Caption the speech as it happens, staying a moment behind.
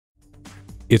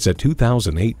It's a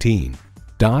 2018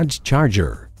 Dodge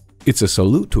Charger. It's a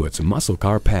salute to its muscle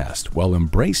car past while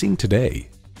embracing today.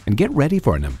 And get ready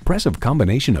for an impressive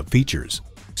combination of features: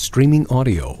 streaming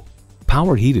audio,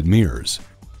 power heated mirrors,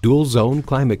 dual zone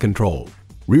climate control,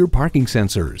 rear parking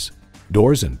sensors,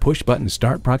 doors and push button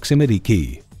start proximity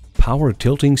key, power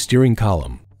tilting steering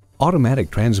column, automatic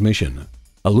transmission,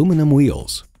 aluminum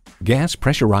wheels, gas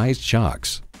pressurized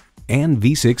shocks, and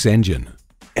V6 engine.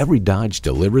 Every Dodge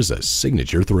delivers a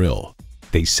signature thrill.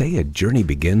 They say a journey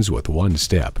begins with one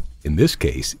step. In this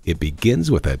case, it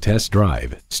begins with a test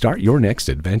drive. Start your next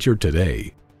adventure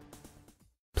today.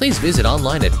 Please visit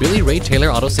online at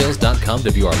BillyRayTaylorAutoSales.com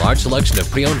to view our large selection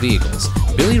of pre-owned vehicles.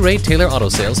 Billy Ray Taylor Auto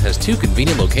Sales has two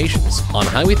convenient locations: on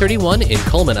Highway 31 in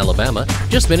Cullman, Alabama,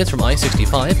 just minutes from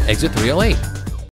I-65, exit 308,